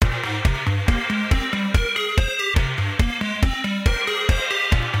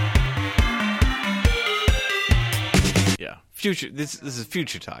future. This is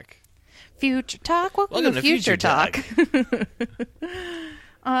Future Talk. Future Talk. Welcome to Future Talk.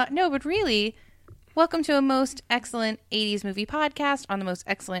 No, but really, welcome to a most excellent 80s movie podcast on the Most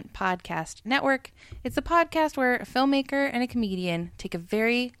Excellent Podcast Network. It's a podcast where a filmmaker and a comedian take a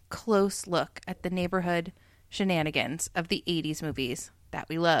very close look at the neighborhood shenanigans of the 80s movies that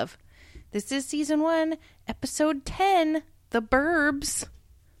we love. This is Season 1, Episode 10, The Burbs,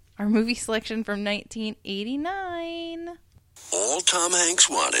 our movie selection from 1989. All Tom Hanks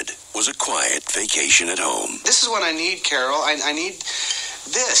wanted was a quiet vacation at home. This is what I need, Carol. I need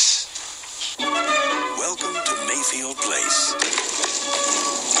this. Welcome to Mayfield Place.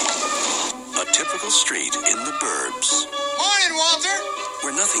 A typical street in the burbs. Morning, Walter.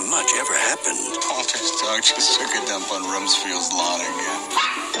 Where nothing much ever happened. Walter's dog just took a dump on Rumsfield's lawn again.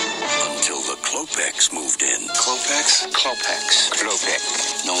 Until the Klopeks moved in. Klopex? Klopex. Klopek.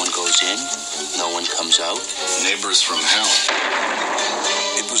 No one goes in, no one comes out. Neighbors from hell.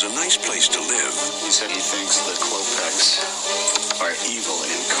 It was a nice place to live. He said he thinks the Klopeks are evil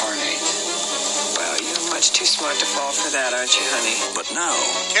incarnate. Well, you're much too smart to fall for that, aren't you, honey? But now,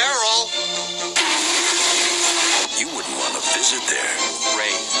 Carol! you wouldn't want to visit there.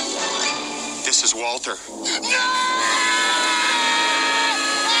 Ray, this is Walter.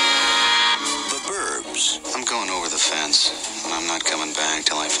 The burbs. I'm going over the fence, and I'm not coming back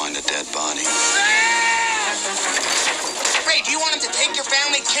till I find a dead body. Ray, do you want him to take your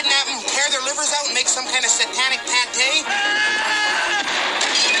family, kidnap them, tear their livers out, and make some kind of satanic pate?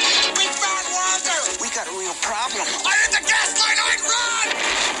 We found Walter! We got a real problem. I hit the gas line, I'd run!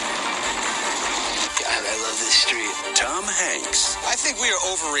 God, I love this street. Tom Hanks. I think we are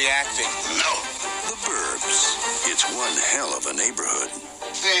overreacting. No. The burbs. It's one hell of a neighborhood.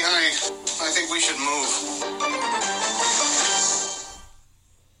 Hey, honey, I think we should move.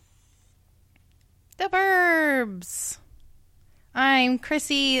 The Burbs. I'm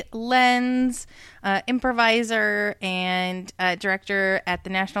Chrissy Lenz, improviser and director at the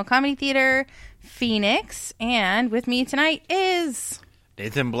National Comedy Theater, Phoenix. And with me tonight is...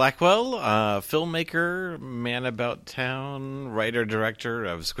 Nathan Blackwell, filmmaker, man about town, writer-director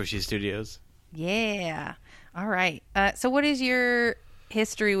of Squishy Studios. Yeah. All right. So what is your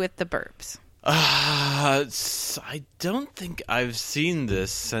history with The Burbs? I don't think I've seen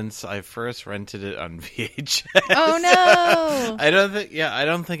this since I first rented it on VHS. Oh, no! I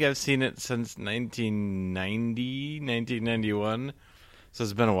don't think I've seen it since 1991. So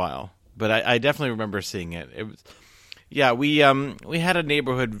it's been a while. But I definitely remember seeing it. It was... Yeah, we had a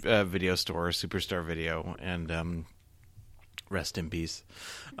neighborhood video store, Superstar Video, and rest in peace.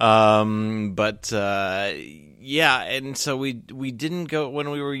 And so we didn't go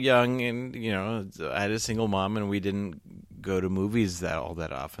when we were young, and I had a single mom, and we didn't go to movies all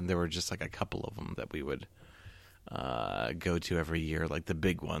that often. There were just like a couple of them that we would go to every year, like the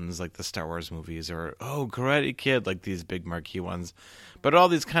big ones, like the Star Wars movies, or Karate Kid, like these big marquee ones. But all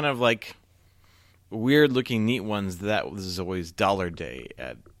these kind of like weird looking neat ones, that was always Dollar Day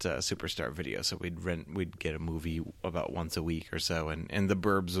at Superstar Video, so we'd get a movie about once a week or so, and The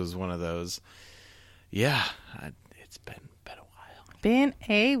Burbs was one of those. Yeah, it's been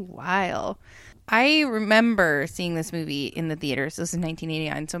a while. I remember seeing this movie in the theaters. This is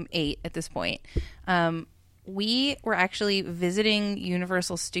 1989, so I'm 8 at this point. We were actually visiting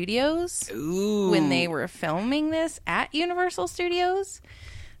Universal Studios when they were filming this at Universal Studios.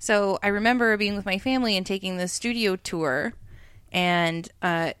 So I remember being with my family and taking the studio tour, and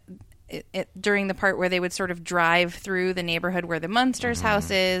during the part where they would sort of drive through the neighborhood where the Munsters house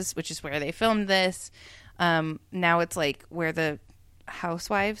is, which is where they filmed this. Now it's like where the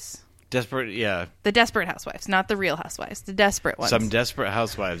housewives... Desperate, yeah. The Desperate Housewives, not the Real Housewives, the desperate ones. Some Desperate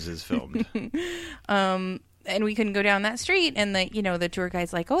Housewives is filmed. And we couldn't go down that street, and the tour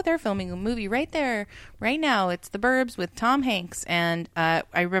guide's like, they're filming a movie right there, right now. It's The Burbs with Tom Hanks. And I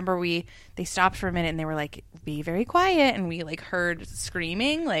remember they stopped for a minute, and they were like, be very quiet. And we like heard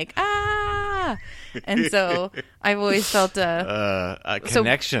screaming, like, ah! And so I've always felt a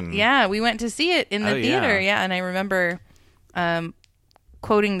connection. So, yeah, we went to see it in the theater. Yeah, and I remember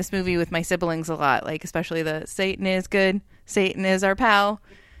quoting this movie with my siblings a lot, like especially the Satan is good, Satan is our pal.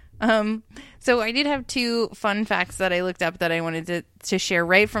 So I did have 2 fun facts that I looked up that I wanted to share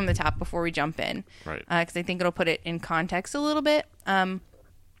right from the top before we jump in. Right. Because I think it'll put it in context a little bit. But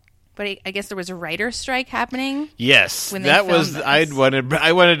I guess there was a writer's strike happening. Yes, when they that was. this. I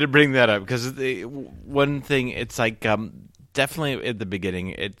wanted to bring that up because one thing, it's like definitely at the beginning,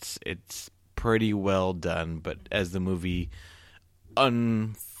 it's pretty well done, but as the movie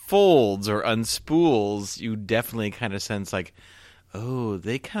unfolds or unspools, you definitely kind of sense like, oh,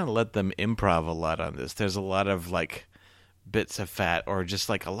 they kind of let them improv a lot on this. There's a lot of like bits of fat, or just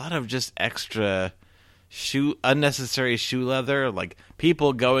like a lot of just extra unnecessary shoe leather, like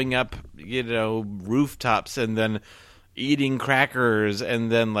people going up, rooftops and then eating crackers,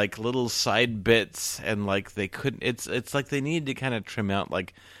 and then like little side bits, and like they couldn't. It's like they needed to kind of trim out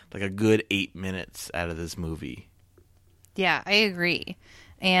like a good 8 minutes out of this movie. Yeah, I agree.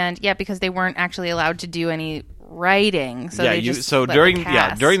 And because they weren't actually allowed to do any writing, so they just during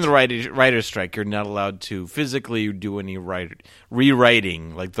the writer's strike, you're not allowed to physically do any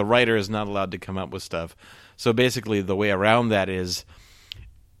rewriting. Like the writer is not allowed to come up with stuff. So basically, the way around that is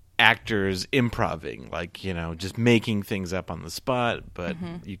actors improvising, like just making things up on the spot. But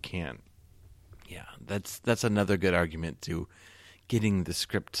you can't. Yeah, that's another good argument to getting the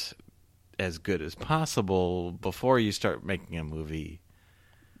script as good as possible before you start making a movie.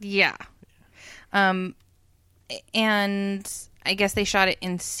 Yeah. And I guess they shot it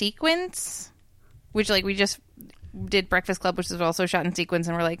in sequence, which like we just did Breakfast Club, which was also shot in sequence,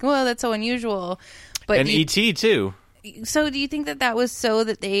 and we're like, well, that's so unusual. But and E.T. too. So do you think that was so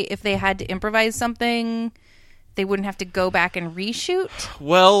that if they had to improvise something, they wouldn't have to go back and reshoot?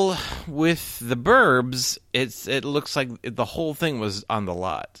 Well, with The Burbs, it looks like the whole thing was on the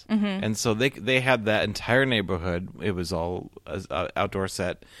lot. And so they had that entire neighborhood. It was all outdoor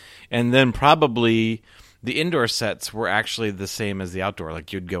set. And then probably the indoor sets were actually the same as the outdoor.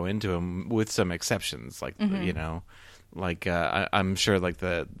 Like you'd go into them with some exceptions, like like I'm sure like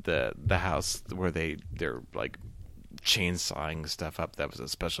the house where they're like chainsawing stuff up, that was a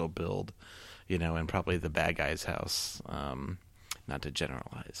special build, and probably the bad guy's house. Not to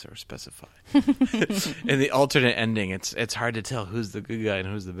generalize or specify. In the alternate ending, it's hard to tell who's the good guy and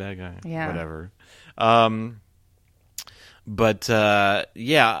who's the bad guy. Yeah. Whatever.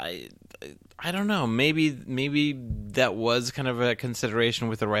 I don't know. Maybe that was kind of a consideration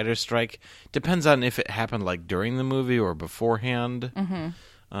with the writer's strike. Depends on if it happened like during the movie or beforehand.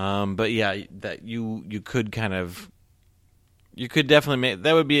 But yeah, that you could kind of. You could definitely make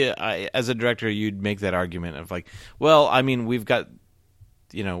that would be as a director, you'd make that argument of like, well, I mean, we've got,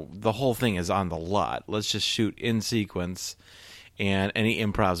 the whole thing is on the lot. Let's just shoot in sequence, and any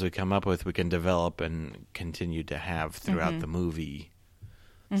improvs we come up with, we can develop and continue to have throughout the movie.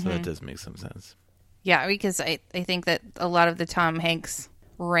 So that does make some sense. Yeah, because I think that a lot of the Tom Hanks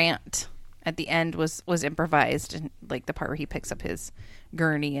rant at the end was improvised, and like the part where he picks up his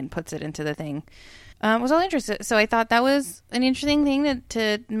gurney and puts it into the thing. Was all interesting. So I thought that was an interesting thing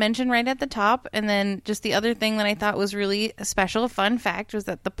to mention right at the top. And then just the other thing that I thought was really a special fun fact was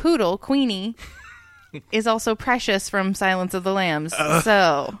that the poodle, Queenie, is also Precious from Silence of the Lambs.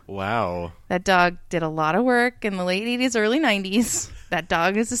 So wow, that dog did a lot of work in the late 80s, early 90s. That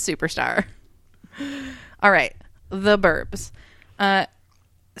dog is a superstar. All right, The Burbs.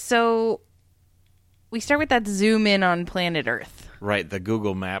 So we start with that zoom in on planet Earth. Right, the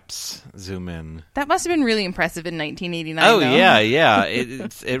Google Maps zoom in. That must have been really impressive in 1989. Oh, though. yeah.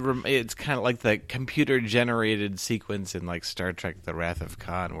 It's kind of like the computer-generated sequence in like Star Trek: The Wrath of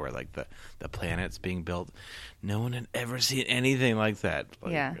Khan, where like the planet's being built. No one had ever seen anything like that.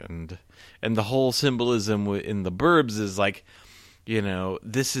 Yeah. And the whole symbolism in The Burbs is like,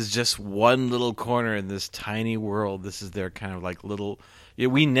 this is just one little corner in this tiny world. This is their kind of like little...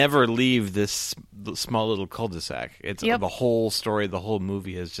 we never leave this small little cul-de-sac. It's the whole story, the whole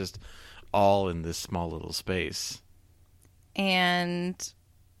movie is just all in this small little space. And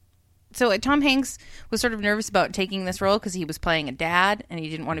so Tom Hanks was sort of nervous about taking this role because he was playing a dad, and he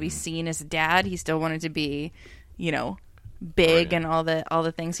didn't want to be seen as a dad. He still wanted to be, big and all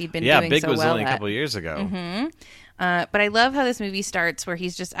the things he'd been doing so well. Yeah, Big was only a couple of years ago. But I love how this movie starts where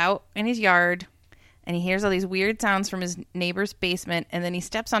he's just out in his yard, and he hears all these weird sounds from his neighbor's basement, and then he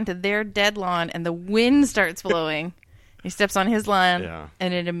steps onto their dead lawn, and the wind starts blowing. He steps on his lawn,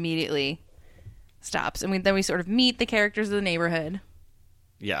 and it immediately stops. And then we sort of meet the characters of the neighborhood.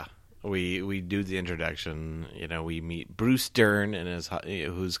 Yeah, we do the introduction. We meet Bruce Dern, and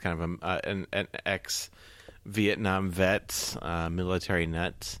who's kind of an ex-Vietnam vet, military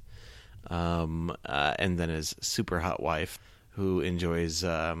nut, and then his super hot wife, who enjoys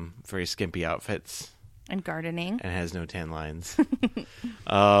very skimpy outfits and gardening and has no tan lines.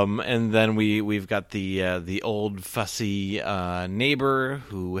 And then we've got the old fussy neighbor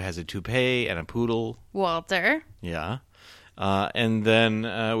who has a toupee and a poodle, Walter. Yeah. And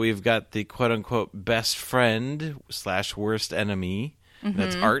then we've got the quote unquote best friend / worst enemy.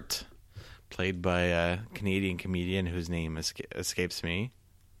 That's Art, played by a Canadian comedian whose name escapes me.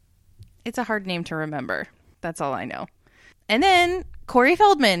 It's a hard name to remember. That's all I know. And then Corey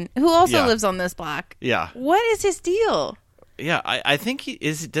Feldman, who also lives on this block. Yeah. What is his deal? Yeah, I think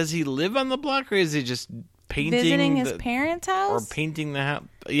does he live on the block, or is he just painting visiting his parents' house, or painting the house.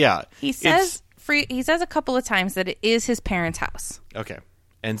 Yeah, he says he says a couple of times that it is his parents' house. Okay,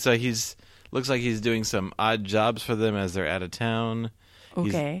 and so looks like he's doing some odd jobs for them as they're out of town.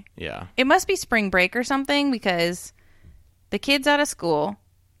 Okay, yeah, it must be spring break or something because the kid's out of school.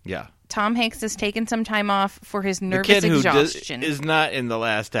 yeah. Tom Hanks has taken some time off for his The nervous kid who exhaustion. is not in the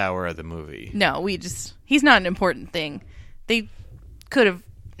last hour of the movie. No, he's not an important thing. They could have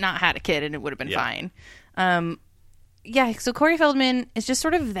not had a kid and it would have been fine. So Corey Feldman is just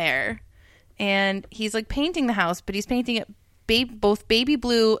sort of there and he's like painting the house, but he's painting it both baby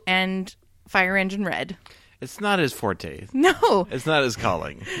blue and fire engine red. It's not his forte. No. It's not his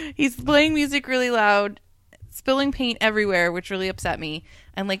calling. He's playing music really loud, spilling paint everywhere, which really upset me,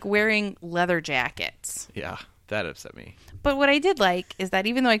 and like wearing leather jackets. Yeah, that upset me. But what I did like is that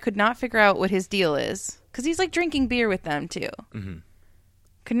even though I could not figure out what his deal is, because he's like drinking beer with them too. Mm-hmm.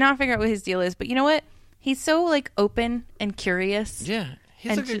 Could not figure out what his deal is. But you know what? He's so like open and curious. Yeah,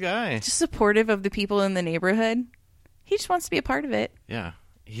 he's a good guy. Just supportive of the people in the neighborhood. He just wants to be a part of it. Yeah,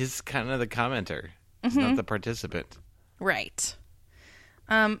 he's kind of the commenter. He's not the participant. Right.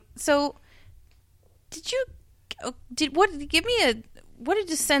 So what did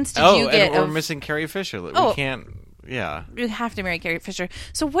the sense did you get? And we're missing Carrie Fisher. We can't. Yeah, you have to marry Carrie Fisher.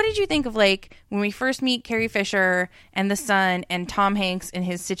 So what did you think of like when we first meet Carrie Fisher and the son and Tom Hanks in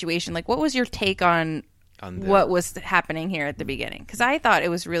his situation? Like, what was your take on what was happening here at the beginning? Because I thought it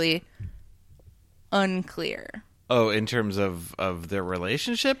was really unclear. Oh, in terms of their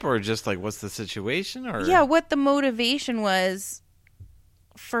relationship, or just like what's the situation, or what the motivation was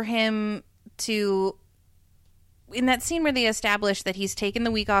for him to, in that scene where they established that he's taken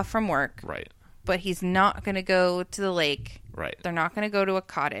the week off from work, right? But he's not going to go to the lake, right? They're not going to go to a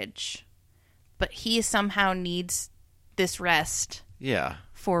cottage, but he somehow needs this rest,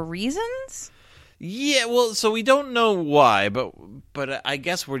 for reasons. Yeah, well, so we don't know why, but I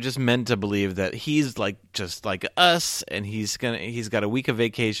guess we're just meant to believe that he's like just like us, and he's got a week of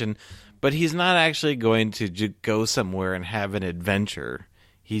vacation, but he's not actually going to go somewhere and have an adventure.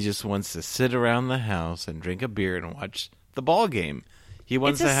 He just wants to sit around the house and drink a beer and watch the ball game. He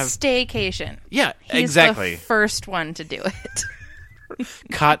wants to have staycation. Yeah, he's exactly. The first one to do it.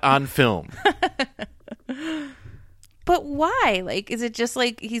 Caught on film. But why? Like, is it just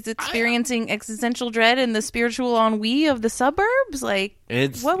like he's experiencing existential dread and the spiritual ennui of the suburbs? Like,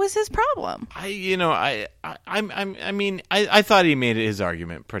 what was his problem? I thought he made his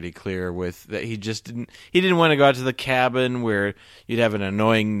argument pretty clear with that he didn't want to go out to the cabin where you'd have an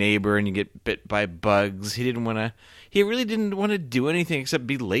annoying neighbor and you get bit by bugs. He really didn't want to do anything except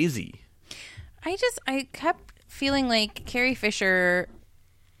be lazy. I kept feeling like Carrie Fisher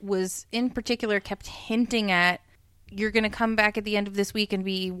kept hinting at, you're going to come back at the end of this week and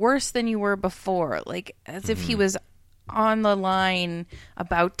be worse than you were before. Like, as if he was on the line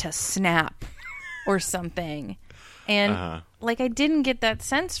about to snap or something. And, I didn't get that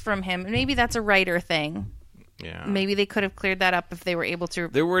sense from him. And maybe that's a writer thing. Yeah. Maybe they could have cleared that up if they were able to.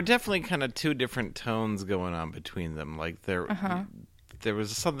 There were definitely kind of two different tones going on between them. Like, there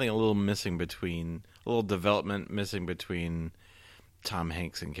was something a little development missing between Tom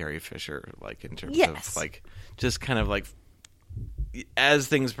Hanks and Carrie Fisher, like in terms of like just kind of like as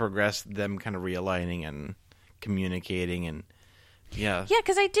things progress, them kind of realigning and communicating and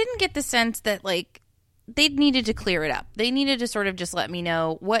because I didn't get the sense that like they needed to clear it up. They needed to sort of just let me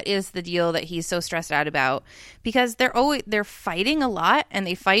know what is the deal that he's so stressed out about, because they're fighting a lot and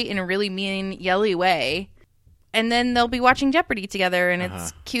they fight in a really mean, yelly way, and then they'll be watching Jeopardy together and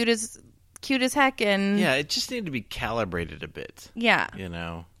it's cute as heck. And it just needed to be calibrated a bit.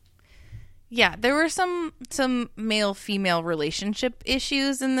 There were some male-female relationship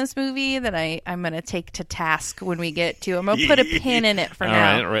issues in this movie that I'm going to take to task when we get to. I'm going to put a pin in it for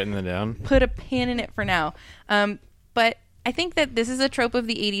now. All right, writing it down. Put a pin in it for now. But I think that this is a trope of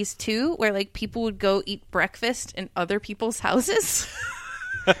the 80s too, where like people would go eat breakfast in other people's houses.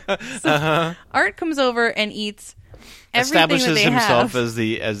 Art comes over and eats everything establishes that they himself have,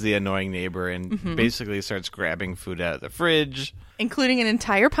 as the annoying neighbor, and basically starts grabbing food out of the fridge, including an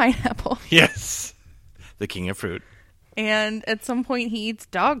entire pineapple. Yes, the king of fruit. And at some point, he eats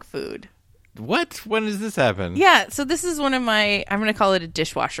dog food. What? When does this happen? Yeah, so this is one of my, I'm going to call it a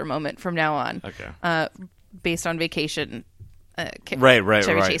dishwasher moment from now on. Okay. Based on Vacation. Right.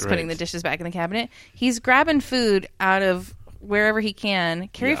 Chevy Chase putting the dishes back in the cabinet. He's grabbing food out of wherever he can.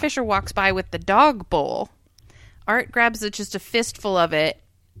 Carrie Fisher walks by with the dog bowl. Art grabs just a fistful of it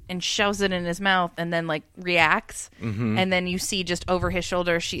and shoves it in his mouth and then like reacts. Mm-hmm. And then you see just over his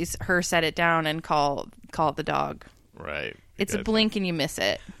shoulder, her set it down and call the dog. Right. It's a blink and you miss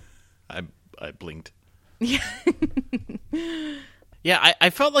it. I blinked. Yeah, I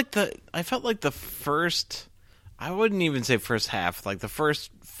felt like the first, I wouldn't even say first half, like the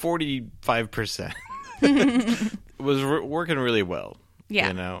first 45% was working really well. Yeah.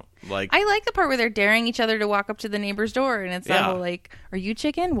 You know, like I like the part where they're daring each other to walk up to the neighbor's door, and it's that whole like, "Are you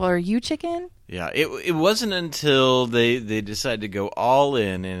chicken? Well, are you chicken?" Yeah, it wasn't until they decided to go all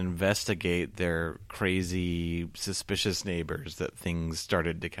in and investigate their crazy, suspicious neighbors that things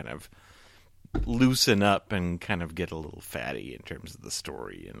started to kind of loosen up and kind of get a little fatty in terms of the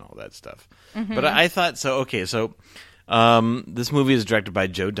story and all that stuff. But I thought so. Okay, so this movie is directed by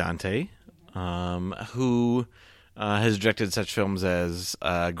Joe Dante, who has directed such films as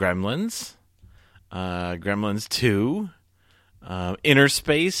Gremlins, Gremlins 2, Inner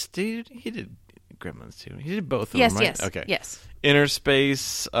Space. Dude, he did Gremlins 2. He did both of them, right? Yes, okay. yes. Inner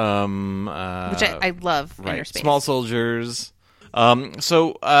Space, Which I love. right. Inner Space. Small Soldiers.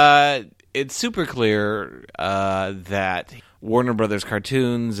 So it's super clear that Warner Brothers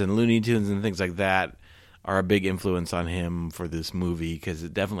cartoons and Looney Tunes and things like that are a big influence on him for this movie, because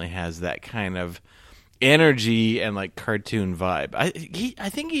it definitely has that kind of energy and like cartoon vibe. I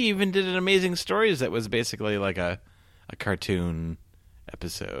think he even did an Amazing Stories that was basically like a cartoon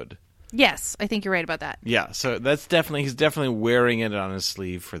episode. Yes, I think you're right about that. Yeah, so he's definitely wearing it on his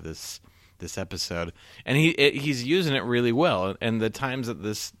sleeve for this episode, and he's using it really well. And the times that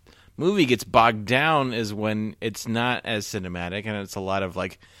this movie gets bogged down is when it's not as cinematic, and it's a lot of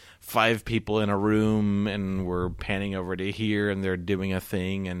like 5 people in a room, and we're panning over to here, and they're doing a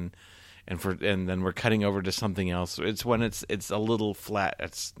thing, and then we're cutting over to something else. It's when it's a little flat.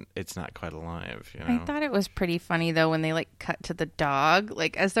 It's not quite alive. You know? I thought it was pretty funny though when they like cut to the dog,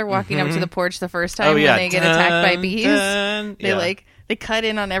 like as they're walking up to the porch the first time when they get attacked by bees. They cut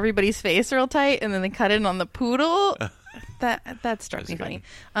in on everybody's face real tight, and then they cut in on the poodle. That struck me funny.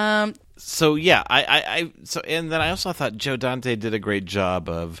 So yeah, and then I also thought Joe Dante did a great job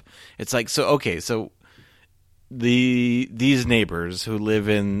of. It's like so these neighbors who live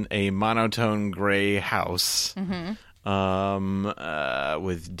in a monotone gray house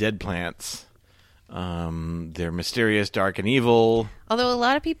with dead plants. They're mysterious, dark, and evil. Although a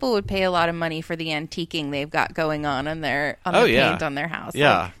lot of people would pay a lot of money for the antiquing they've got going on their paint on their house.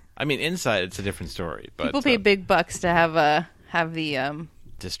 Yeah, like, I mean inside it's a different story. But people pay big bucks to have the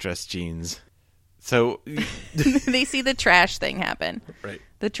distressed jeans. So they see the trash thing happen. Right.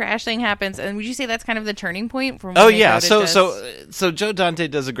 The trash thing happens, and would you say that's kind of the turning point from? So Joe Dante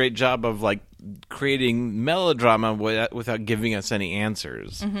does a great job of like creating melodrama without giving us any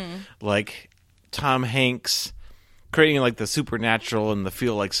answers. Like Tom Hanks creating like the supernatural and the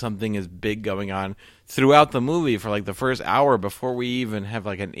feel like something is big going on throughout the movie for like the first hour before we even have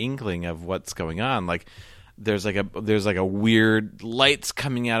like an inkling of what's going on. Like there's like a weird lights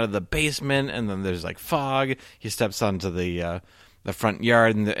coming out of the basement, and then there's like fog. He steps onto the front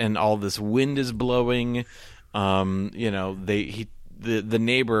yard, and all this wind is blowing. The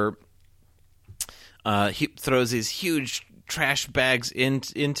neighbor he throws these huge trash bags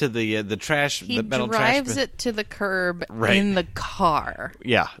into the trash. He metal drives trash it to the curb Right. in the car.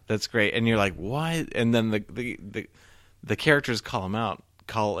 Yeah, that's great. And you're like, why? And then the characters call him out,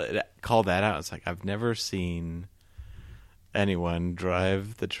 call that out. It's like, I've never seen anyone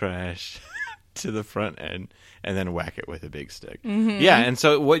drive the trash to the front end and then whack it with a big stick. Yeah, and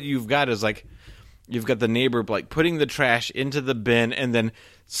so what you've got is like, you've got the neighbor like putting the trash into the bin and then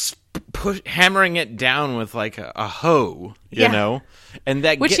hammering it down with like a hoe, you know, and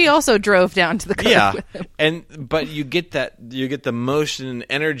that he also drove down to the curb with him. But you get the motion and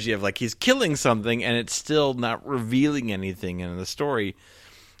energy of like he's killing something, and it's still not revealing anything in the story.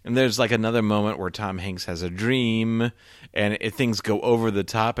 And there's like another moment where Tom Hanks has a dream, and things go over the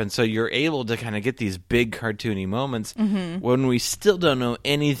top, and so you're able to kind of get these big cartoony moments when we still don't know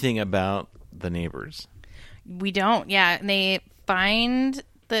anything about the neighbors. We don't, yeah. And they find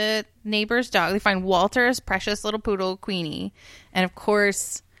the neighbor's dog. They find Walter's precious little poodle, Queenie. And of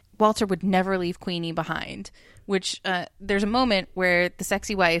course, Walter would never leave Queenie behind, which there's a moment where the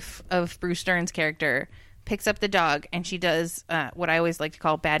sexy wife of Bruce Dern's character picks up the dog, and she does what I always like to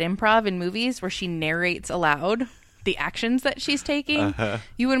call bad improv in movies, where she narrates aloud the actions that she's taking.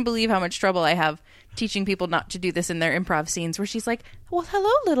 You wouldn't believe how much trouble I have teaching people not to do this in their improv scenes, where she's like, well,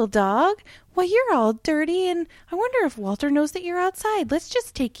 hello, little dog. Well, you're all dirty, and I wonder if Walter knows that you're outside. Let's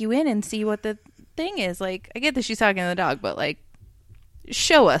just take you in and see what the thing is. Like, I get that she's talking to the dog, but like,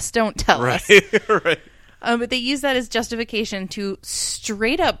 show us, don't tell us. Right. But they use that as justification to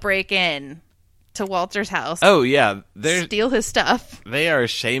straight up break in to Walter's house. Oh yeah, steal his stuff. They are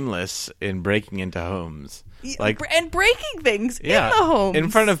shameless in breaking into homes, And breaking things in the home in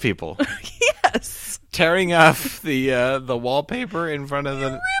front of people. Yes, tearing off the wallpaper in front of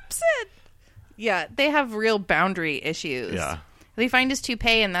the. Rips it. Yeah, they have real boundary issues. Yeah. They find his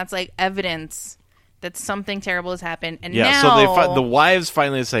toupee, and that's like evidence that something terrible has happened. And Yeah, now so the wives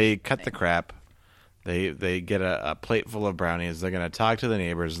finally say, "Cut the crap." They get a plate full of brownies. They're going to talk to the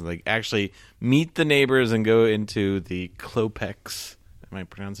neighbors. And they actually meet the neighbors and go into the Klopex. Am I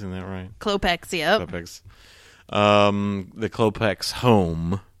pronouncing that right? Klopex, yep. Klopex. The Klopex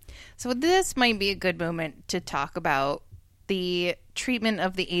home. So this might be a good moment to talk about the treatment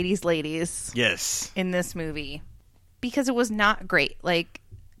of the 80s ladies Yes. in this movie. Because it was not great. Like,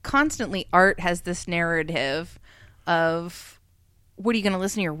 constantly Art has this narrative of, what, are you going to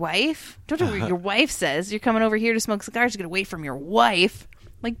listen to your wife? Don't do what your wife says. You're coming over here to smoke cigars. You're going to wait from your wife.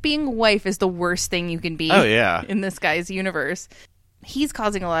 Like, being a wife is the worst thing you can be in this guy's universe. He's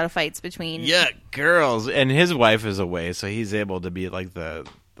causing a lot of fights between... Yeah, girls. And his wife is away, so he's able to be like the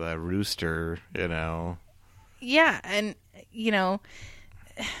rooster, you know. Yeah, and, you know,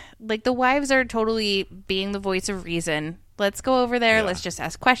 like, the wives are totally being the voice of reason. Let's go over there. Yeah. Let's just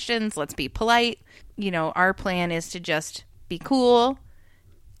ask questions. Let's be polite. You know, our plan is to just be cool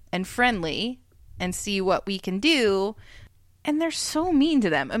and friendly and see what we can do. And they're so mean to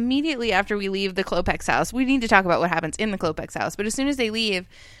them. Immediately after we leave the Klopex house, we need to talk about what happens in the Klopex house. But as soon as they leave,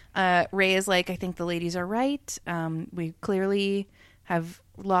 Ray is like, I think the ladies are right. We clearly have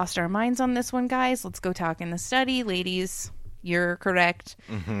lost our minds on this one, guys. Let's go talk in the study. Ladies, you're correct.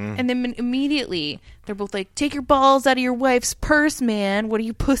 Mm-hmm. And then immediately, they're both like, take your balls out of your wife's purse, man. What are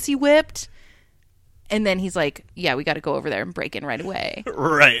you, pussy whipped? And then he's like, yeah, we got to go over there and break in right away.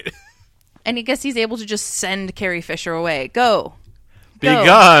 Right. And I guess he's able to just send Carrie Fisher away. Go. Be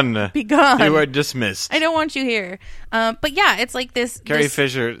gone. Be gone. You are dismissed. I don't want you here. But yeah, it's like this. Carrie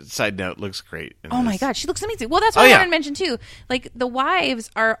Fisher, side note, looks great. Oh my God, she looks amazing. Well, that's what I wanted to mention too. Like, the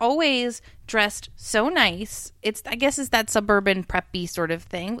wives are always dressed so nice. I guess it's that suburban preppy sort of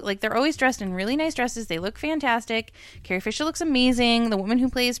thing. Like, they're always dressed in really nice dresses. They look fantastic. Carrie Fisher looks amazing. The woman who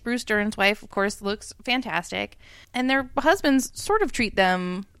plays Bruce Dern's wife, of course, looks fantastic. And their husbands sort of treat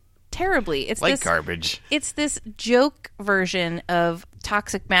them terribly. It's like this garbage. It's this joke version of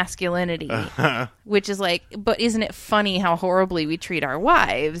toxic masculinity, which is like, but isn't it funny how horribly we treat our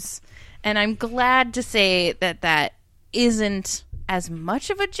wives? And I'm glad to say that isn't as much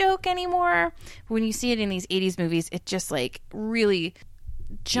of a joke anymore. When you see it in these 80s movies, it just like really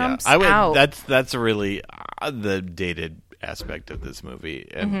jumps out. That's really the dated aspect of this movie.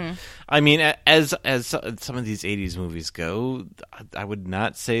 And I mean, as some of these 80s movies go, I would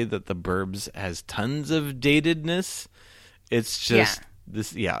not say that The Burbs has tons of datedness. It's just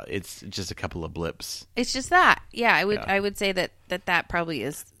it's just a couple of blips. It's just that. Yeah, I would say that probably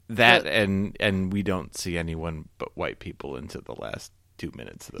is that, and we don't see anyone but white people into the last 2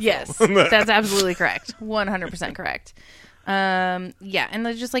 minutes of the yes, film. That's absolutely correct. 100% correct. Yeah,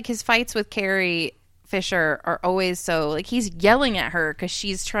 and just like his fights with Carrie Fisher are always so, like, he's yelling at her because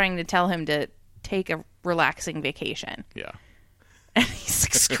she's trying to tell him to take a relaxing vacation. Yeah. And he's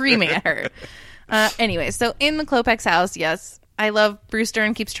screaming at her. Anyway, so in the Klopex house, yes, I love Bruce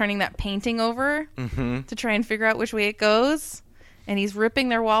Dern keeps turning that painting over to try and figure out which way it goes. And he's ripping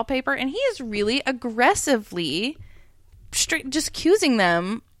their wallpaper. And he is really aggressively just accusing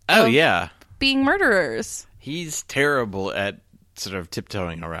them of being murderers. He's terrible at sort of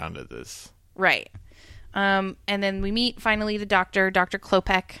tiptoeing around at this. Right. And then we meet, finally, the doctor, Dr.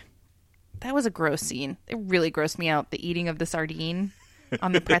 Klopek. That was a gross scene. It really grossed me out, the eating of the sardine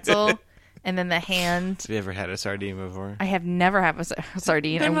on the pretzel. And then the hand. Have you ever had a sardine before? I have never had a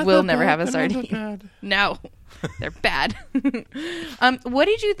sardine. I will never have a sardine. No, they're bad. What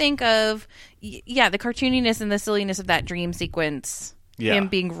did you think of, the cartooniness and the silliness of that dream sequence? Yeah. Him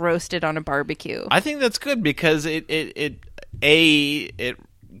being roasted on a barbecue. I think that's good because it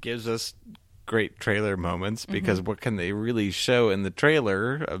gives us great trailer moments, because what can they really show in the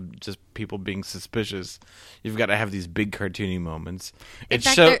trailer of just people being suspicious? You've got to have these big cartoony moments. In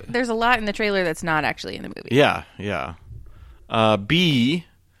fact, there's a lot in the trailer that's not actually in the movie. Yeah.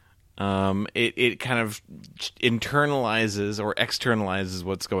 It kind of internalizes or externalizes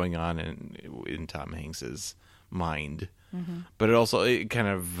what's going on in Tom Hanks's mind. But it kind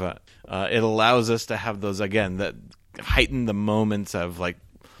of it allows us to have those, again, that heighten the moments of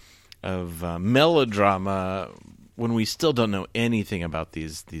melodrama when we still don't know anything about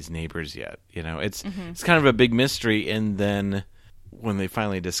these neighbors yet. You know, it's kind of a big mystery, and then when they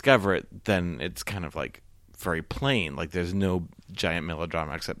finally discover it, then it's kind of like very plain. Like, there's no giant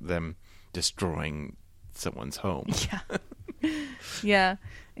melodrama except them destroying someone's home. Yeah.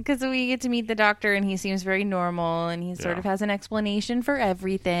 Because we get to meet the doctor, and he seems very normal, and he sort of has an explanation for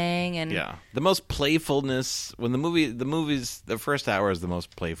everything. And the most playfulness when the first hour is the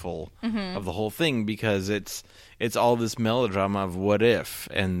most playful of the whole thing, because it's all this melodrama of what if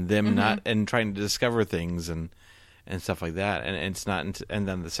and them not and trying to discover things and stuff like that, and it's not. And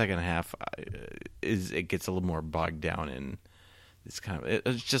then the second half it gets a little more bogged down in. It's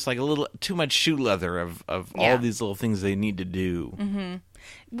just like a little too much shoe leather of all these little things they need to do. Mm-hmm.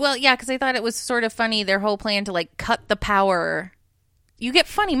 Well, yeah, because I thought it was sort of funny, their whole plan to, like, cut the power. You get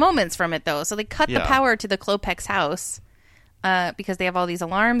funny moments from it, though. So they cut the power to the Klopek's house because they have all these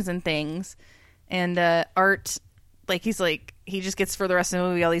alarms and things. And Art, like, he just gets for the rest of the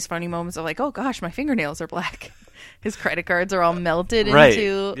movie all these funny moments of, like, oh, gosh, my fingernails are black. His credit cards are all melted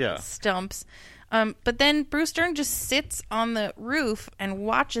into stumps. But then Bruce Dern just sits on the roof and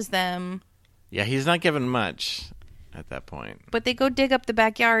watches them. Yeah, he's not given much at that point. But they go dig up the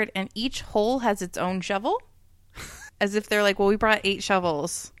backyard, and each hole has its own shovel. As if they're like, well, we brought 8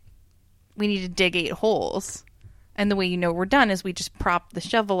 shovels. We need to dig 8 holes. And the way you know we're done is we just prop the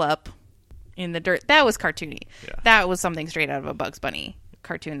shovel up in the dirt. That was cartoony. Yeah. That was something straight out of a Bugs Bunny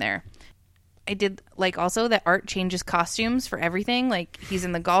cartoon there. I did like also that Art changes costumes for everything. Like, he's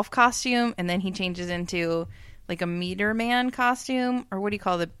in the golf costume, and then he changes into like a meter man costume, or what do you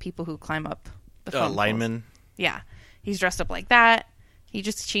call the people who climb up the phone lineman? Yeah, he's dressed up like that. He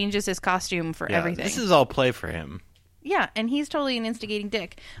just changes his costume for everything. This is all play for him. Yeah, and he's totally an instigating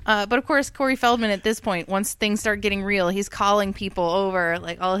dick. But of course, Corey Feldman at this point, once things start getting real, he's calling people over,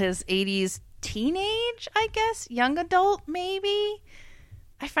 like all his 80s teenage, I guess, young adult maybe.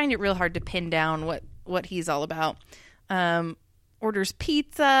 I find it real hard to pin down what he's all about. Orders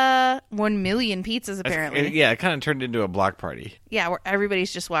pizza, 1 million pizzas apparently. Yeah, it kind of turned into a block party. Yeah, where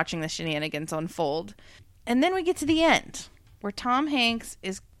everybody's just watching the shenanigans unfold. And then we get to the end, where Tom Hanks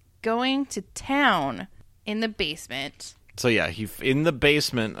is going to town in the basement. So yeah, in the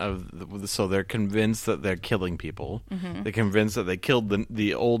basement so they're convinced that they're killing people. Mm-hmm. They're convinced that they killed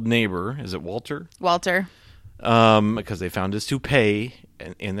the old neighbor. Is it Walter? Walter. Because they found his toupee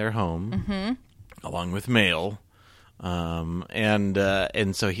in their home, along with mail,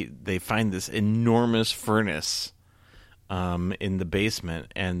 and so they find this enormous furnace in the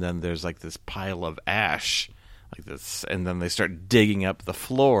basement, and then there's like this pile of ash, like this, and then they start digging up the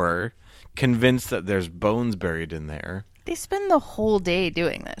floor, convinced that there's bones buried in there. They spend the whole day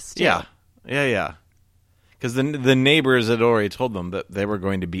doing this, too. Yeah. Because the neighbors had already told them that they were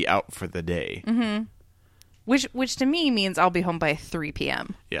going to be out for the day. Mm-hmm. Which to me means I'll be home by 3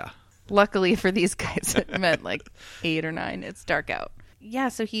 p.m. Yeah. Luckily for these guys, it meant like 8 or 9. It's dark out. Yeah,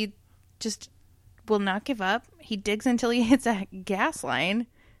 so he just will not give up. He digs until he hits a gas line,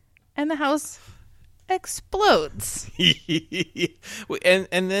 and the house explodes. and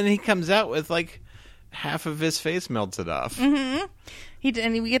then he comes out with like half of his face melted off. Mm-hmm.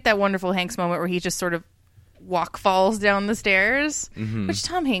 And we get that wonderful Hanks moment where he just sort of falls down the stairs, which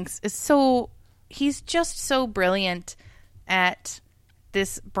Tom Hanks is so... He's just so brilliant at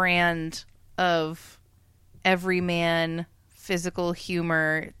this brand of everyman physical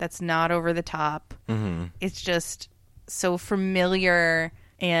humor that's not over the top. Mm-hmm. It's just so familiar,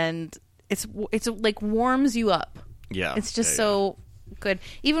 and it's like warms you up. Yeah. It's just so good.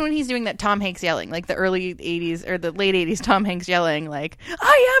 Even when he's doing that Tom Hanks yelling, like the early 80s or the late 80s Tom Hanks yelling, like,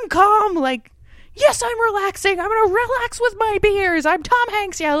 I am calm, like, yes, I'm relaxing. I'm going to relax with my beers. I'm Tom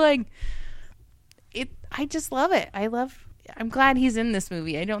Hanks yelling. I just love it. I'm glad he's in this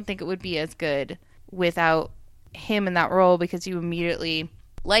movie. I don't think it would be as good without him in that role, because you immediately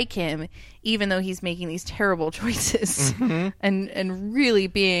like him, even though he's making these terrible choices and really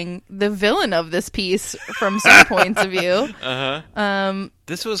being the villain of this piece from some points of view.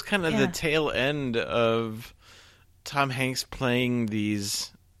 This was kind of the tail end of Tom Hanks playing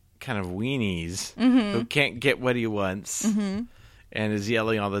these kind of weenies who can't get what he wants and is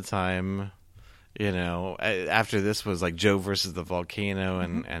yelling all the time. You know, after this was like Joe versus the Volcano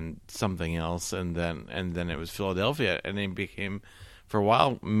and something else, and then it was Philadelphia, and it became for a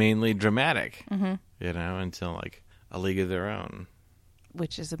while mainly dramatic. You know, until like A League of Their Own,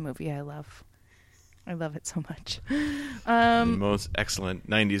 which is a movie I love. I love it so much. The most excellent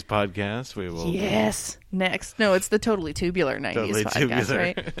 90s podcast. We will next. No, it's the Totally Tubular 90s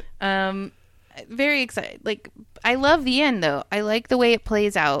podcast, right? Very excited. Like, I love the end though. I like the way it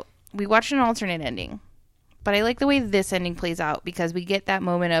plays out. We watched an alternate ending, but I like the way this ending plays out, because we get that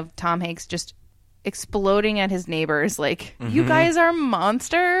moment of Tom Hanks just exploding at his neighbors, like, you guys are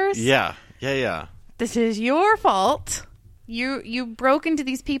monsters. Yeah. This is your fault. You broke into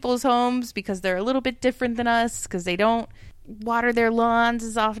these people's homes because they're a little bit different than us, because they don't water their lawns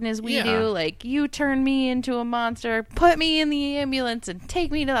as often as we do. Like, you turn me into a monster, put me in the ambulance, and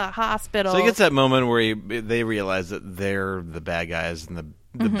take me to the hospital. So he gets that moment where they realize that they're the bad guys, and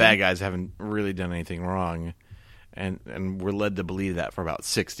the bad guys haven't really done anything wrong. And we're led to believe that for about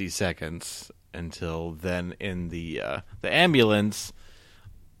 60 seconds until then in the ambulance,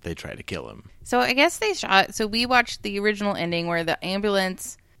 they try to kill him. So I guess so we watched the original ending where the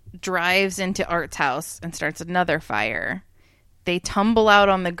ambulance drives into Art's house and starts another fire. They tumble out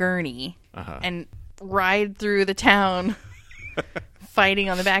on the gurney and ride through the town fighting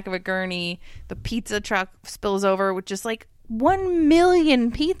on the back of a gurney. The pizza truck spills over with just like 1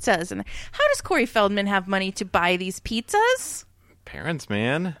 million pizzas. And how does Corey Feldman have money to buy these pizzas? Parents,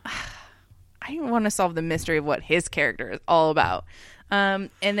 man. I want to solve the mystery of what his character is all about. And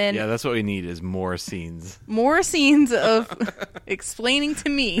then that's what we need is more scenes. More scenes of explaining to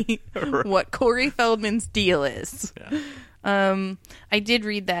me what Corey Feldman's deal is. Yeah. I did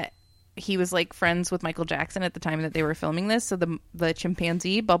read that he was like friends with Michael Jackson at the time that they were filming this, so the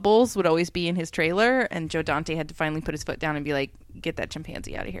chimpanzee Bubbles would always be in his trailer, and Joe Dante had to finally put his foot down and be like, "Get that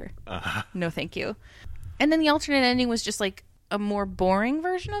chimpanzee out of here. No, thank you." And then the alternate ending was just like a more boring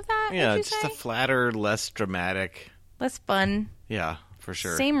version of that. Yeah, would you just say? a flatter, less dramatic. Less fun. Yeah, for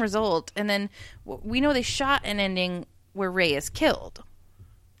sure. Same result. And then we know they shot an ending where Ray is killed.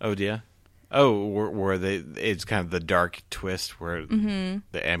 Oh, yeah. Oh, where it's kind of the dark twist where the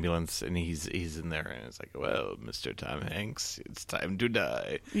ambulance and he's in there and it's like, well, Mr. Tom Hanks, it's time to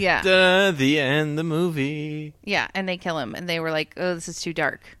die. Yeah. Duh, the end, the movie. Yeah, and they kill him, and they were like, "Oh, this is too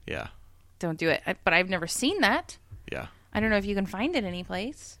dark. Yeah. Don't do it." But I've never seen that. Yeah. I don't know if you can find it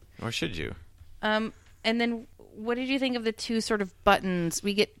anyplace. Or should you? And then what did you think of the two sort of buttons?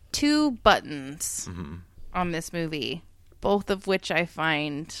 We get two buttons on this movie, both of which I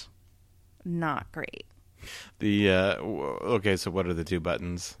find not great. Okay, so what are the two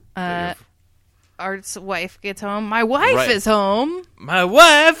buttons? Art's wife gets home. My wife is home. My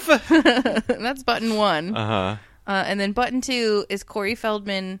wife! That's button one. And then button two is Corey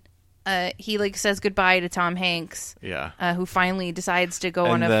Feldman. He like says goodbye to Tom Hanks. Yeah. Who finally decides to go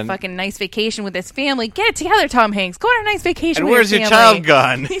on And a then- fucking nice vacation with his family. Get it together, Tom Hanks. Go on a nice vacation And with where's your your family. child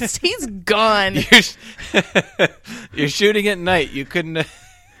gone? He's gone. You're shooting at night. You couldn't...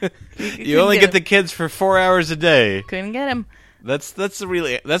 You only get the kids for 4 hours a day. Couldn't get him. That's the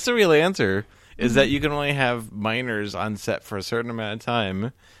real answer. Is that you can only have minors on set for a certain amount of time,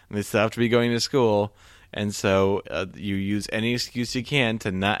 and they still have to be going to school, and so you use any excuse you can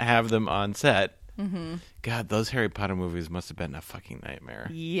to not have them on set. God, those Harry Potter movies must have been a fucking nightmare.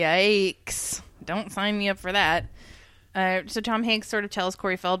 Yikes. Don't sign me up for that. So Tom Hanks sort of tells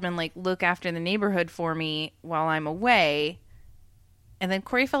Corey Feldman, like, look after the neighborhood for me while I'm away. And then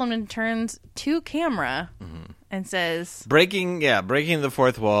Corey Feldman turns to camera and says... Breaking the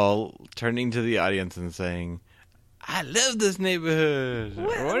fourth wall, turning to the audience and saying, I love this neighborhood.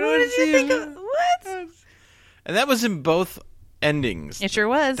 What did you think of... What? And that was in both endings. It sure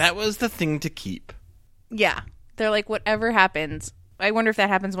was. That was the thing to keep. Yeah. They're like, whatever happens. I wonder if that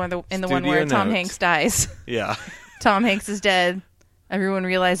happens in the one where Tom notes. Hanks dies. Yeah. Tom Hanks is dead. Everyone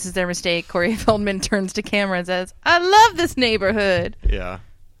realizes their mistake. Corey Feldman turns to camera and says, I love this neighborhood. Yeah.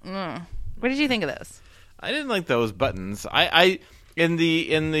 What did you think of this? I didn't like those buttons. I in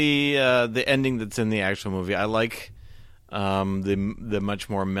the ending that's in the actual movie, I like the much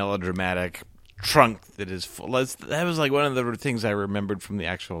more melodramatic trunk that is full. That was like one of the things I remembered from the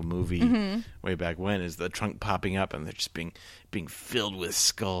actual movie way back when, is the trunk popping up and they're just being filled with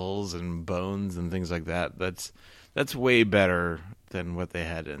skulls and bones and things like that. That's way better than what they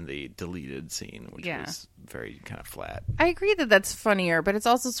had in the deleted scene, which was very kind of flat. I agree that that's funnier, but it's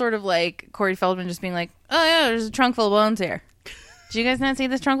also sort of like Corey Feldman just being like, oh yeah, there's a trunk full of bones here. Did you guys not see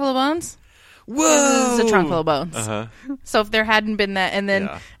this trunk full of bones? Whoa! This is a trunk full of bones. So if there hadn't been that, and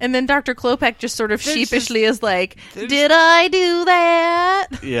then Dr. Klopek just sort of sheepishly is like, did I do that?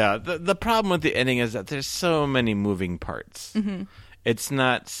 Yeah, the problem with the ending is that there's so many moving parts. It's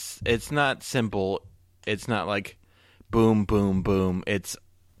not simple. It's not like boom, boom, boom. It's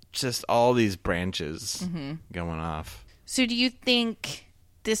just all these branches going off. So do you think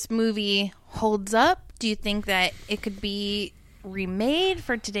this movie holds up? Do you think that it could be remade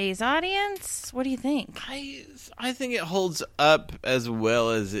for today's audience? What do you think? I think it holds up as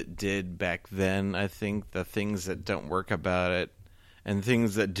well as it did back then. I think the things that don't work about it and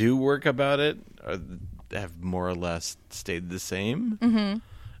things that do work about it have more or less stayed the same.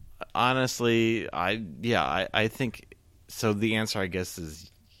 Honestly, I think so. The answer, I guess,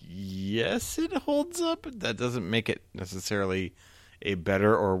 is yes, it holds up. That doesn't make it necessarily a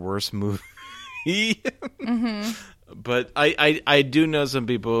better or worse movie. But I do know some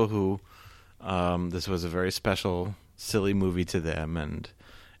people who this was a very special, silly movie to them,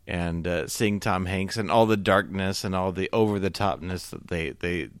 and seeing Tom Hanks and all the darkness and all the over the topness that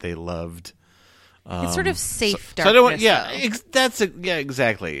they loved. It's sort of safe So I don't want, darkness. yeah,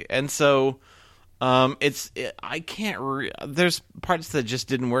 exactly. And so I can't. There's parts that just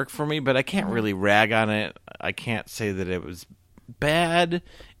didn't work for me, but I can't really rag on it. I can't say that it was bad.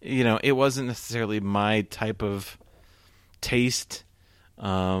 It wasn't necessarily my type of taste,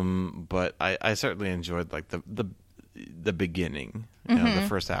 but I certainly enjoyed like the beginning, the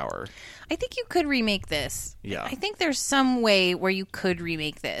first hour. I think you could remake this. Yeah. I think there's some way where you could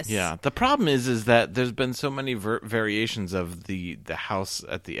remake this. Yeah, the problem is that there's been so many variations of the house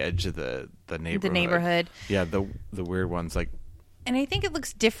at the edge of the neighborhood. The neighborhood. Yeah, the weird ones like. And I think it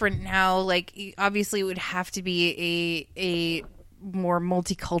looks different now. Like, obviously, it would have to be a more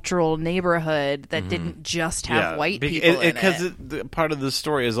multicultural neighborhood that didn't just have white people in it. Because part of the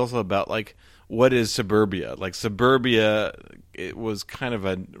story is also about, like, what is suburbia? Like, suburbia, it was kind of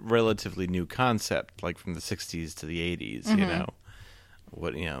a relatively new concept, like from the 60s to the 80s, you know?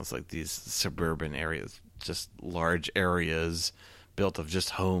 It's like these suburban areas, just large areas built of just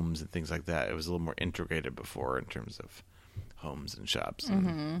homes and things like that. It was a little more integrated before in terms of homes and shops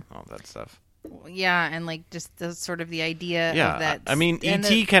and all that stuff. Yeah, and like just the sort of the idea of that. I mean, and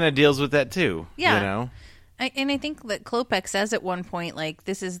E.T. kind of deals with that too. Yeah. And I think that Klopek says at one point, like,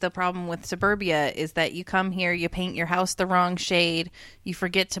 this is the problem with suburbia, is that you come here, you paint your house the wrong shade, you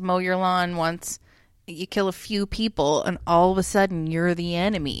forget to mow your lawn once, you kill a few people, and all of a sudden you're the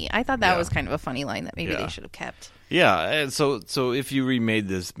enemy. I thought that was kind of a funny line that maybe they should have kept. Yeah, and so if you remade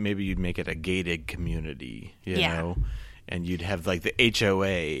this, maybe you'd make it a gated community, you know, and you'd have like the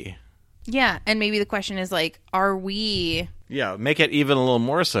HOA. Yeah, and maybe the question is like, are we? Yeah, make it even a little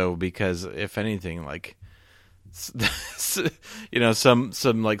more so, because if anything, like, some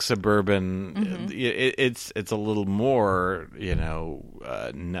like suburban, it's a little more,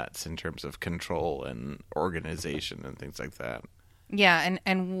 nuts in terms of control and organization and things like that. Yeah,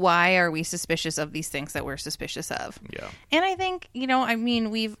 and why are we suspicious of these things that we're suspicious of? Yeah. And I think,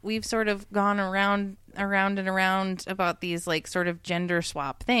 we've sort of gone around and around about these like sort of gender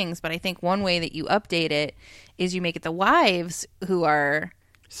swap things, but I think one way that you update it is you make it the wives who are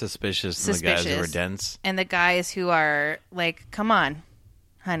suspicious and the guys who are dense. And the guys who are like, come on,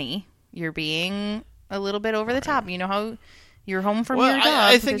 honey, you're being a little bit over the top. You know how you're home from your job.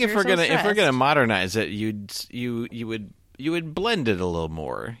 I think if we're gonna modernize it, you would blend it a little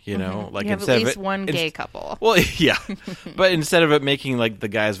more, like you have instead at least of one gay couple. Well, yeah, but instead of it making like the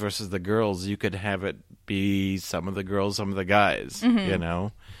guys versus the girls, you could have it be some of the girls, some of the guys,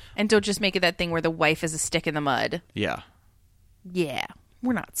 And don't just make it that thing where the wife is a stick in the mud. Yeah. Yeah,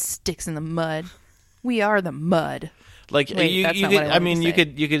 we're not sticks in the mud. We are the mud. Like Wait, that's not what I wanted to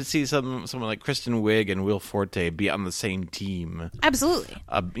say. you could see someone like Kristen Wiig and Will Forte be on the same team. Absolutely.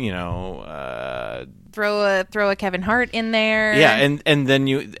 Throw a Kevin Hart in there. Yeah, and then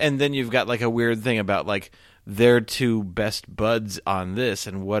you've got like a weird thing about like their two best buds on this,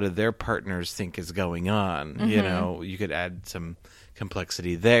 and what do their partners think is going on? You could add some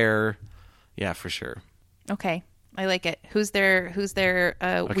complexity there. Yeah, for sure. Okay. I like it. Who's their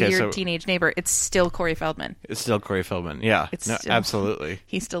weird teenage neighbor? It's still Corey Feldman. It's still Corey Feldman. Yeah, absolutely.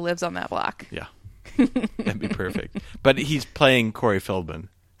 He still lives on that block. Yeah, that'd be perfect. But he's playing Corey Feldman.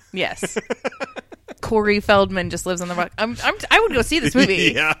 Yes, Corey Feldman just lives on the block. I would go see this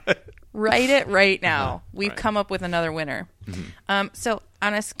movie. Yeah, write it right now. We've come up with another winner. So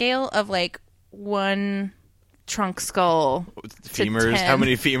on a scale of like 1 trunk skull femurs, to 10, how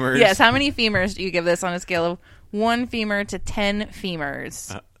many femurs? Yes, how many femurs do you give this on a scale of 1 femur to 10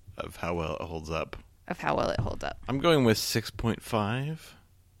 femurs? Of how well it holds up. I'm going with 6.5.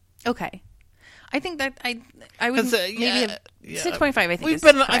 Okay. I think that I would maybe 6.5. I think is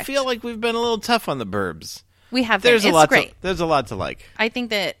I feel like we've been a little tough on the Burbs. We have. There's it's great. There's a lot to like. I think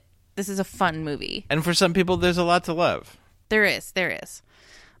that this is a fun movie, and for some people, there's a lot to love. There is.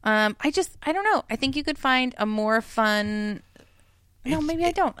 I don't know. I think you could find a more fun. No, maybe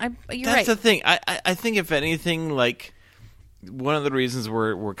I don't. You're right. That's the thing. I think if anything, like one of the reasons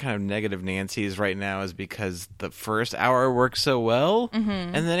we're kind of negative Nancy's right now is because the first hour works so well,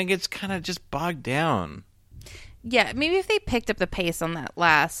 and then it gets kind of just bogged down. Yeah, maybe if they picked up the pace on that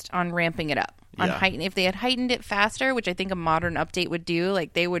on ramping it up, if they had heightened it faster, which I think a modern update would do,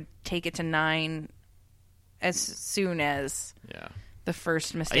 like they would take it to 9 as soon as the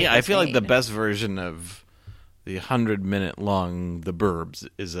first mistake. Yeah, I feel like the best version of the 100-minute long The Burbs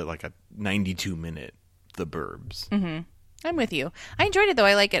is like a 92-minute The Burbs. I'm with you. I enjoyed it, though.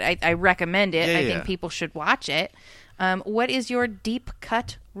 I like it. I recommend it. Yeah, I yeah. think people should watch it. What is your deep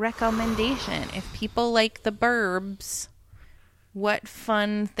cut recommendation? If people like The Burbs, what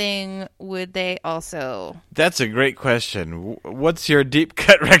fun thing would they also... That's a great question. What's your deep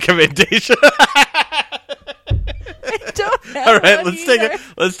cut recommendation? I don't have All right, one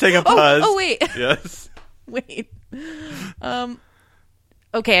let's take a either. pause. Oh, wait. Yes. Wait.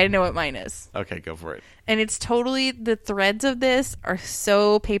 Okay, I know what mine is. Okay, go for it. And it's totally... The threads of this are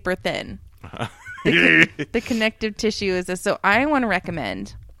so paper thin. The connective tissue is this. So I want to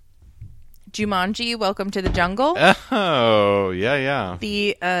recommend Jumanji: Welcome to the Jungle. Oh, yeah.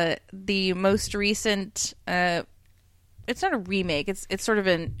 The most recent. It's not a remake. It's sort of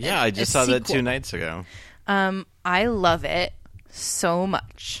an I just saw that sequel. 2 nights ago. I love it so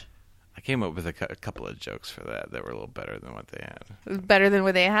much. I came up with a couple of jokes for that were a little better than what they had. Better than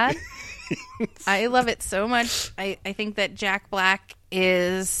what they had. I love it so much. I think that Jack Black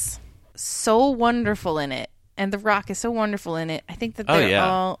is so wonderful in it, and The Rock is so wonderful in it. I think that they're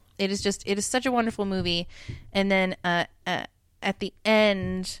all. It is such a wonderful movie. And then at the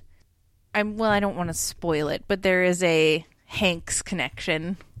end, I don't want to spoil it, but there is a Hanks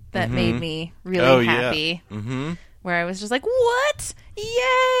connection that made me really happy. Yeah. Mm-hmm. Where I was just like, what?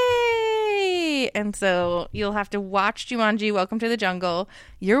 Yay! And so you'll have to watch Jumanji, Welcome to the Jungle.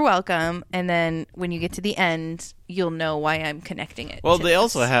 You're welcome. And then when you get to the end, you'll know why I'm connecting it. Well, to they this.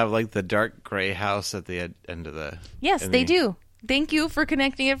 also have like the dark gray house at the end of the... Yes, they do. Thank you for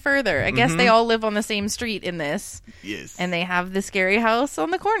connecting it further. I guess they all live on the same street in this. Yes. And they have the scary house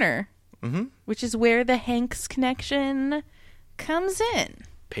on the corner. Mm-hmm. Which is where the Hanks connection comes in.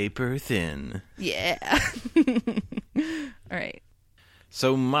 Paper thin. Yeah. All right.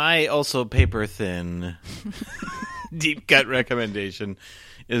 So my also paper thin deep cut recommendation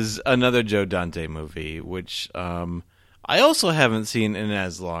is another Joe Dante movie, which I also haven't seen in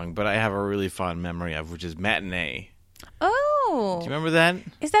as long, but I have a really fond memory of, which is Matinee. Oh. Do you remember that?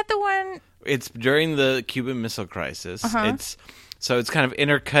 Is that the one? It's during the Cuban Missile Crisis. Uh-huh. It's kind of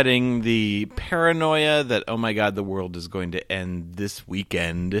intercutting the paranoia that, oh my God, the world is going to end this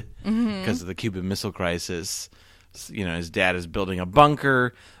weekend because of the Cuban Missile Crisis. You know, his dad is building a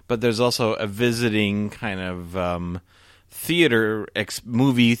bunker, but there's also a visiting kind of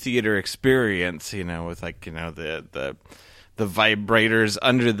movie theater experience, you know, with like, you know, the vibrators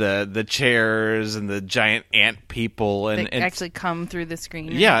under the chairs and the giant ant people, and They actually come through the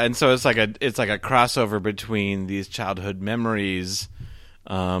screen. yeah, and so it's like a crossover between these childhood memories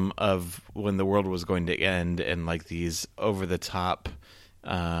of when the world was going to end and like these over the top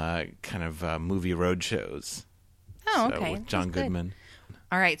kind of movie road shows. Oh, So, okay. with John That's good. Goodman.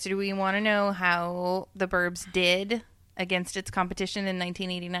 All right. So do we want to know how The Burbs did against its competition in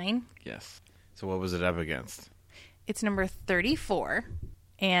 1989? Yes. So what was it up against? It's number 34,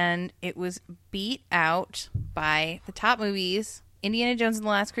 and it was beat out by the top movies, Indiana Jones and the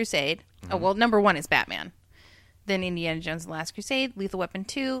Last Crusade. Oh, well, number 1 is Batman. Then Indiana Jones and the Last Crusade, Lethal Weapon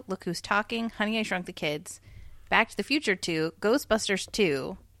 2, Look Who's Talking, Honey, I Shrunk the Kids, Back to the Future 2, Ghostbusters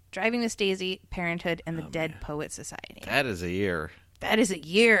 2, Driving Miss Daisy, Parenthood, and the Dead Poets Society. That is a year. That is a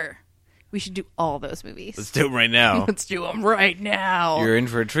year. We should do all those movies. Let's do it right now. Let's do them right now. You're in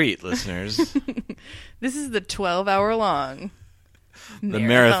for a treat, listeners. This is the 12-hour long The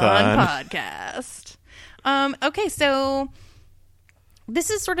marathon. podcast. Okay, so this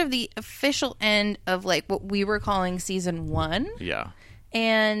is sort of the official end of like what we were calling season 1. Yeah.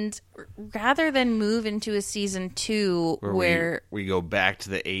 And rather than move into a season 2 where we go back to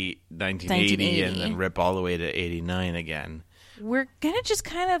the 1980 and 1980. then rip all the way to 89 again. we're going to just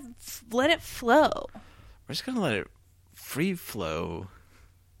kind of let it flow. We're just going to let it free flow.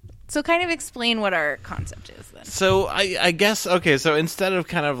 So kind of explain what our concept is then. So I guess, okay, so instead of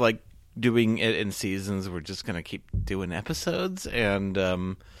kind of like doing it in seasons, we're just going to keep doing episodes. And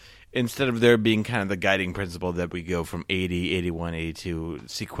instead of there being kind of the guiding principle that we go from 80, 81, 82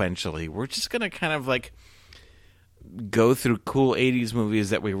 sequentially, we're just going to kind of like go through cool 80s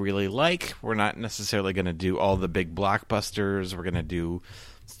movies that we really like. We're not necessarily going to do all the big blockbusters. We're going to do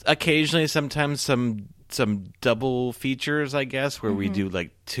occasionally sometimes some double features, I guess, where we do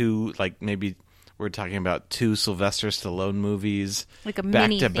like two, like maybe we're talking about two Sylvester Stallone movies, Like a back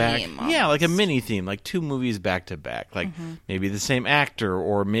mini to back. theme Yeah, like a almost. mini theme, like two movies back to back, like maybe the same actor,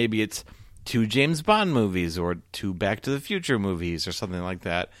 or maybe it's two James Bond movies or two Back to the Future movies or something like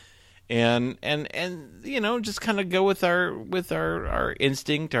that. And you know, just kind of go with our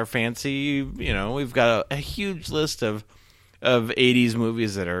instinct, our fancy. You know, we've got a huge list of 80s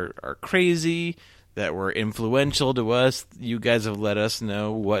movies that are crazy, that were influential to us. You guys have let us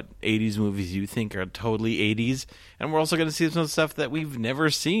know what 80s movies you think are totally 80s. And we're also going to see some stuff that we've never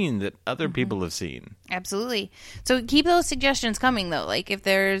seen that other people have seen. Absolutely. So keep those suggestions coming, though. Like, if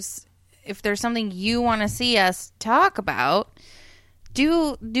there's something you want to see us talk about,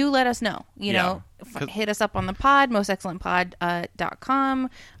 do let us know. You know, hit us up on the pod, mostexcellentpod.com,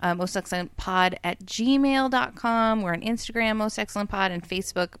 mostexcellentpod@gmail.com. We're on Instagram, Most Excellent Pod, and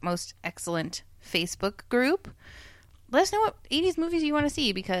Facebook, Most Excellent Facebook group. Let us know what 80s movies you want to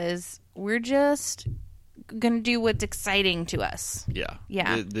see, because we're just going to do what's exciting to us. Yeah.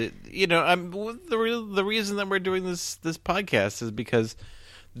 Yeah. You know, the reason that we're doing this podcast is because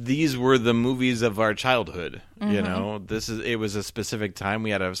these were the movies of our childhood. You know, it was a specific time. We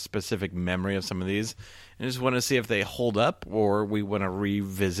had a specific memory of some of these, and just want to see if they hold up, or we want to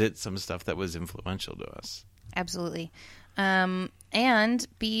revisit some stuff that was influential to us. Absolutely. And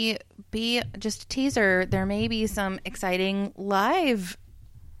be just a teaser, there may be some exciting live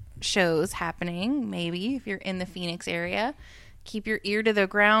shows happening. Maybe if you're in the Phoenix area, keep your ear to the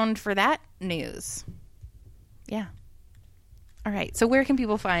ground for that news. Yeah. All right. So where can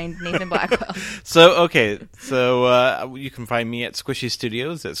people find Nathan Blackwell? So you can find me at Squishy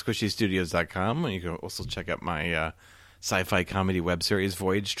Studios at squishystudios.com. And you can also check out my sci-fi comedy web series,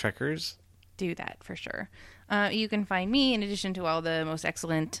 Voyage Trekkers. Do that for sure. You can find me, in addition to all the most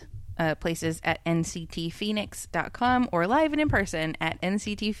excellent places, at nctphoenix.com, or live and in person at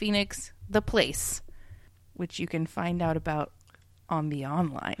NCT Phoenix, the place, which you can find out about on the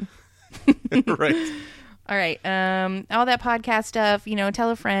online. Right. All right. All that podcast stuff, you know,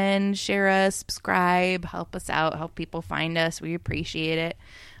 tell a friend, share us, subscribe, help us out, help people find us. We appreciate it.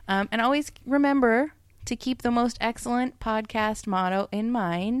 And always remember to keep the Most Excellent podcast motto in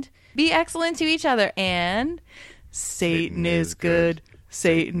mind. Be excellent to each other, and Satan is good.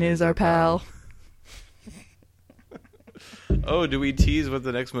 Satan is our pal. Oh, do we tease what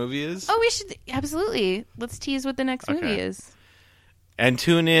the next movie is? Oh, we should. Absolutely. Let's tease what the next movie is. And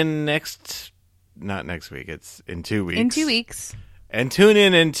tune in not next week, it's in 2 weeks. In 2 weeks. And tune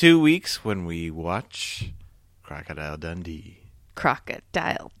in 2 weeks when we watch Crocodile Dundee.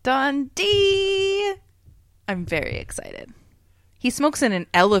 Crocodile Dundee. I'm very excited. He smokes in an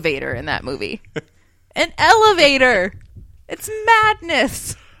elevator in that movie. An elevator! It's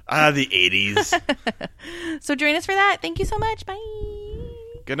madness! The 80s. So join us for that. Thank you so much. Bye.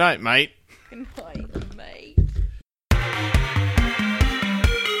 Good night, mate. Good night.